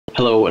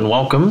Hello and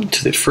welcome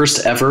to the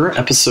first ever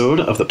episode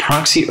of the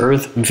Proxy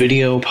Earth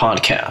video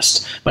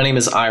podcast. My name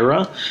is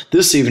Ira.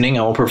 This evening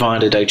I will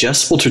provide a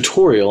digestible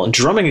tutorial in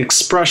drumming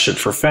expression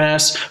for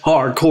fast,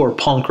 hardcore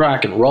punk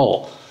rock and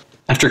roll.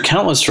 After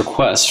countless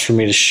requests for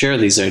me to share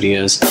these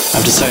ideas,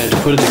 I've decided to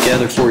put it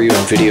together for you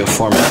in video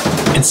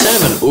format. Instead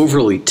of an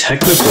overly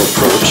technical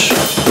approach,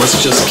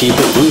 let's just keep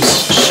it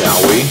loose,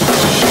 shall we?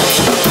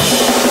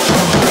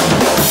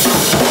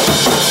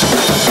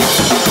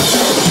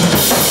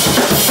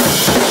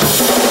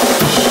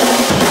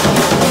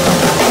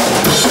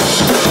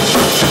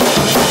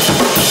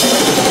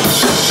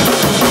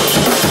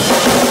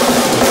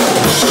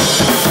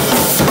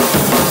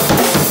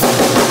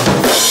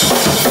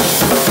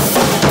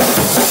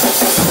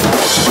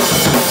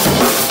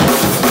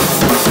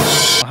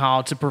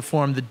 How to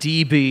perform the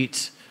D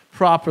beat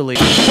properly.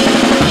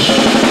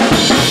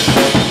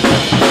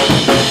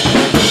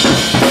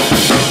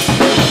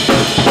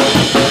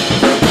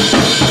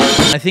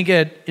 I think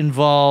it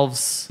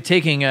involves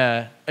taking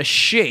a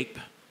shape.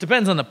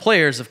 Depends on the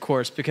players, of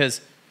course,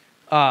 because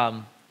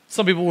some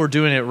people were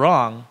doing it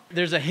wrong.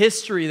 There's a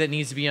history that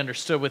needs to be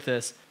understood with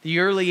this. The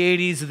early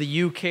 80s of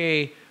the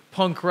UK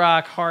punk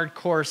rock,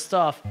 hardcore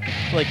stuff,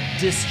 like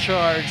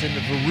Discharge and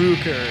the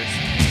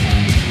Verruchers.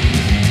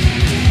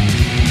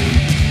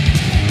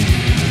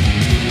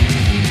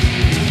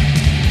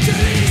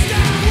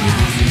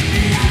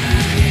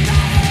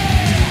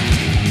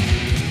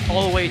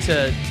 All the way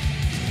to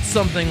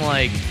something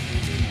like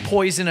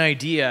Poison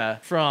Idea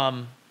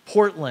from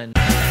Portland.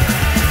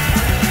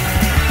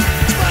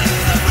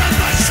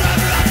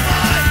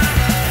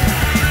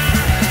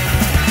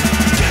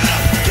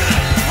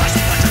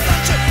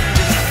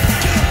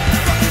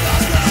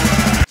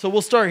 So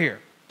we'll start here.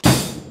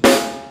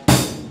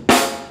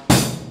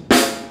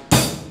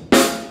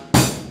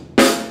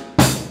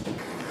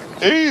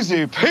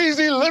 Easy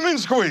peasy lemon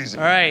squeezy.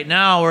 All right,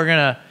 now we're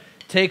gonna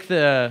take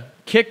the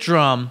kick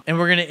drum and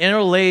we're gonna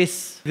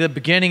interlace the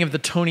beginning of the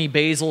Toni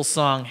Basil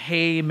song,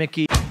 Hey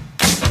Mickey. Oh,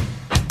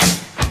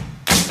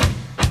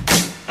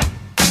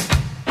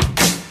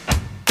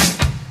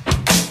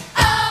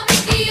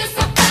 Mickey, you're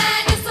so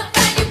fine,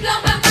 you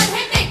blow my mind.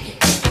 Hey, Mickey,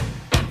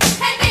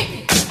 hey,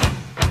 Mickey.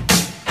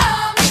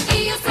 Oh,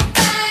 Mickey, you're so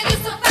fine, you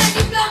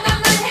blow my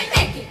mind. Hey,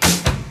 Mickey,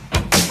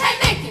 hey,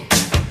 Mickey.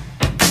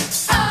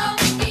 Oh,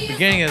 Mickey, The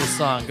beginning of the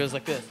song goes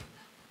like this.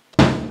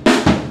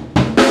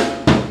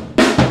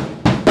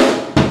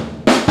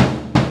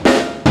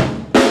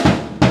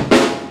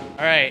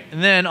 All right,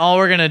 and then all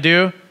we're gonna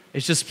do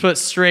is just put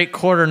straight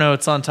quarter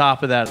notes on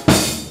top of that.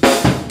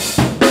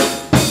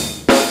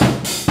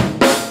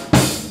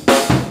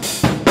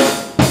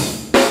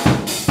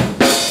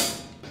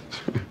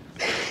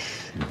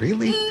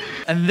 Really?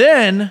 And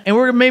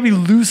we're gonna maybe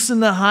loosen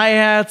the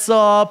hi-hats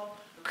up,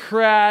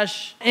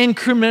 crash,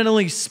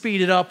 incrementally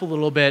speed it up a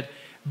little bit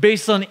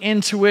based on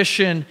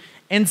intuition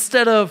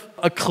instead of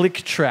a click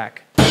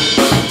track.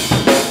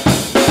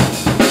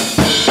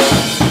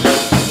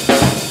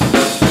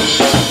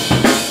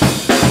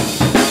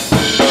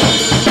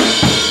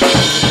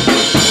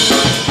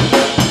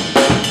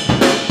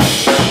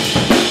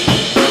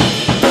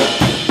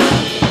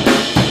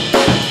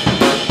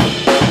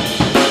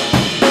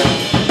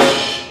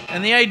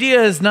 And the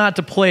idea is not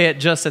to play it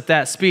just at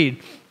that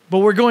speed, but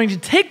we're going to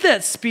take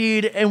that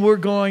speed and we're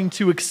going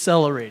to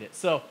accelerate it.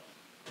 So.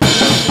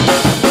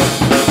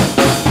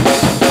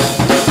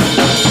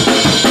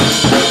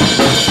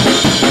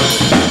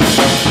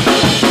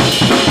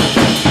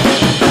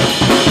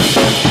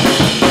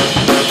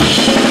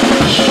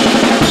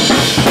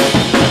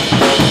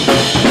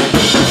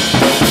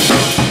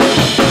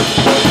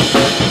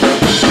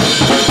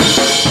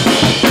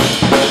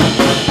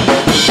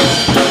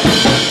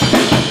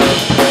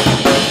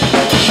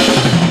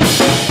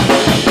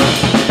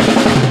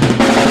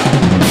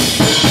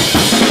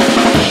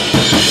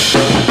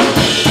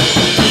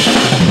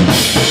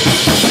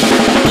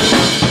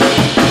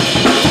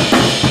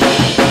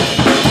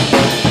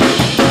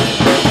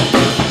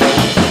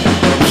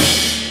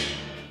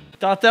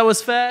 Thought that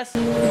was fast?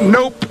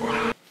 Nope.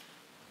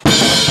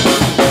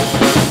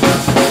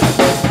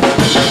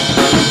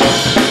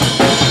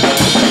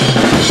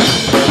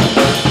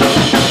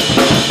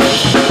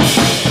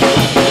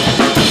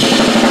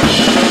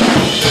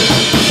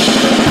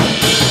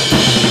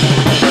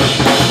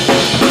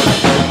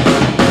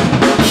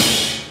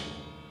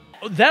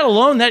 That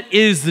alone, that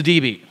is the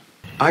D beat.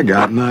 I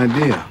got an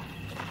idea.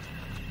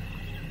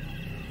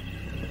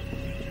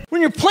 When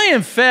you're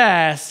playing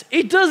fast,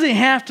 it doesn't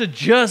have to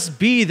just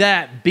be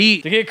that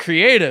beat. To get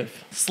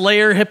creative,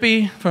 Slayer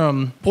hippie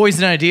from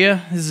Poison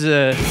Idea, this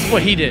is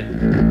what he did.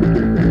 Take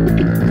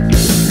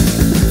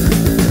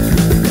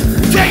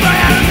my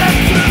hand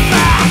to the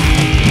back,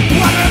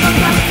 water the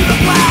back to the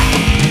black,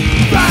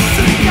 back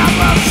to the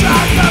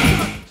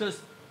Just,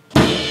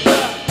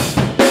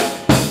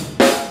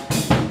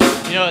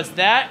 you know, it's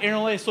that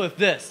interlaced with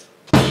this.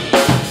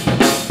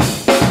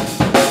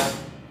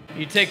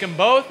 You take them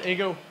both and you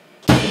go.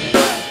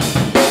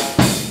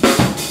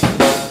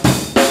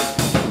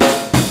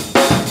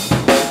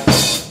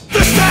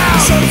 The sound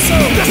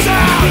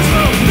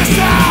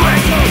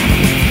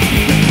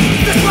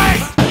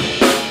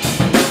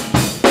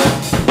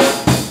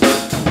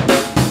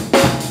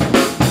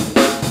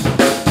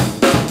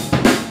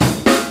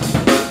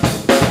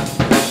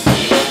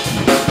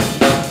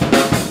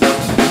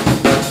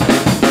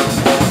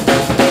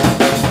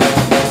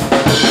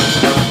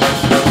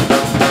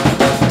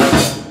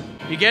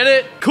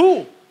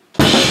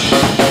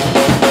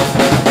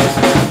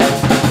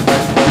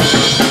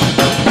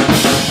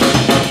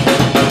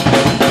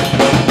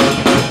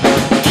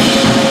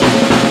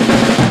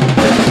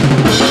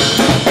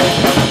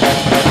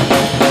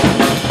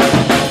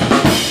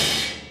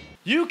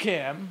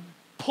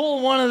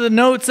of the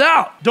notes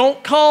out.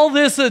 Don't call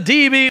this a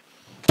D beat.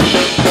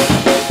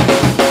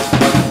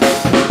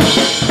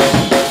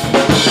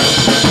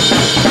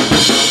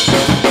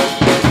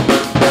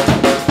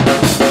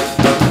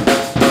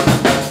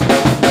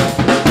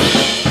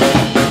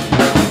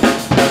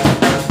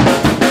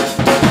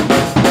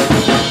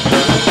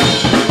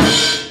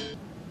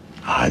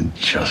 I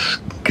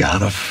just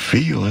got a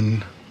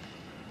feeling.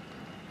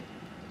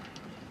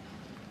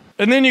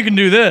 And then you can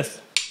do this.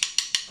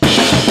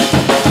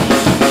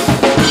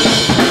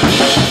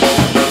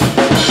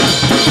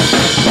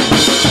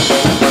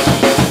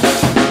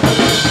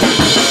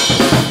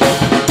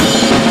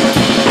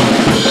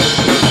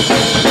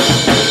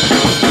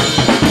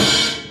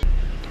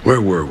 Where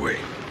were we?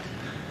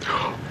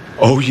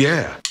 Oh,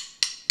 yeah.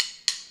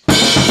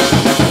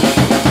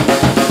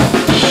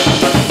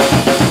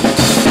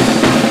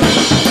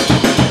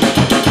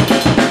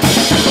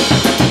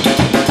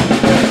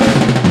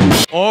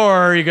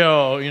 Or you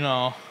go, you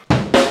know,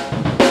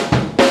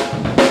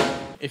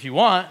 if you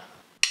want.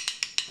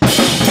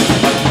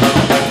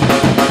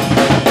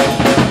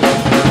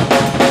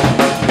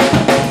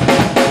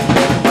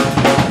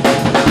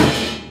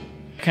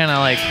 Kind of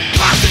like.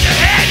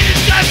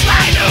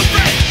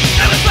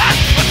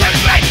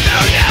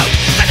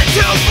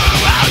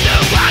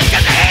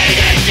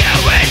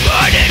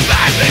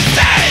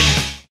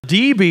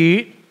 D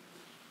beat.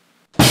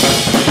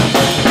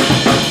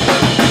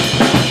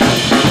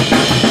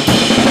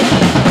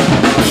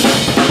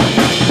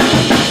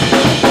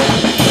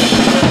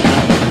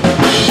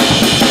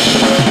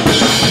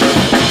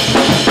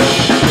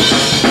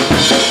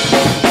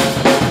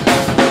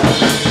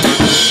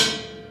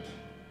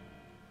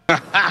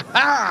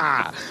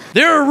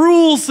 There are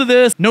rules to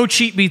this. No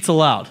cheat beats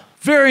allowed.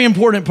 Very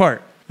important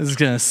part. This is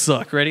gonna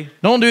suck. Ready?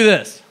 Don't do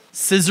this.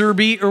 Scissor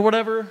beat or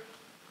whatever.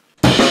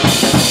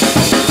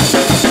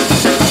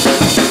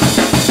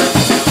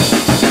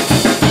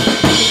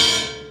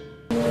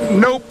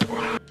 Nope.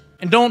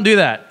 And don't do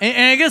that.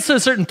 And it gets to a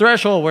certain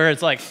threshold where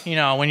it's like, you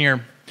know, when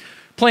you're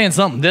playing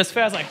something this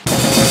fast, like,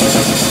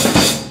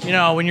 you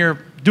know, when you're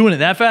doing it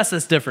that fast,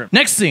 that's different.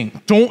 Next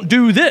thing, don't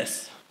do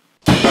this.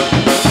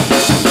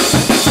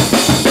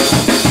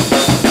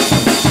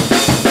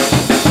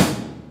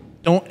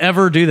 Don't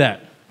ever do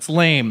that. It's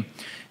lame.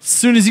 As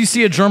soon as you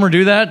see a drummer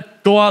do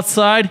that, go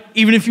outside.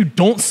 Even if you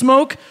don't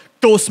smoke,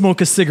 go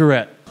smoke a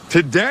cigarette.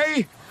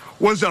 Today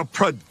was a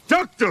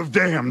productive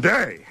damn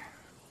day.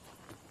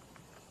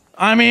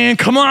 I mean,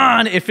 come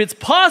on. If it's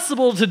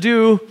possible to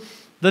do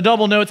the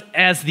double notes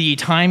as the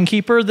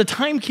timekeeper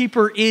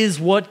is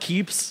what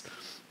keeps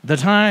the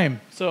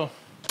time. So.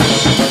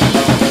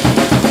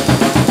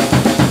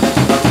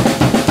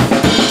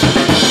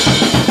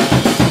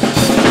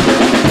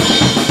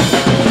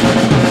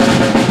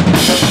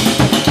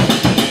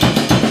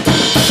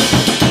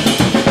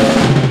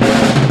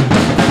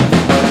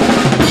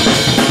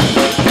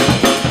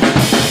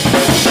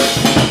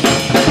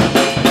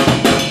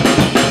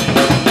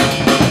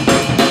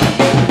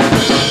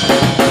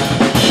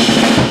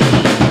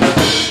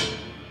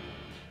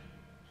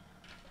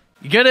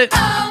 You get it?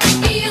 Oh,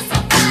 he is so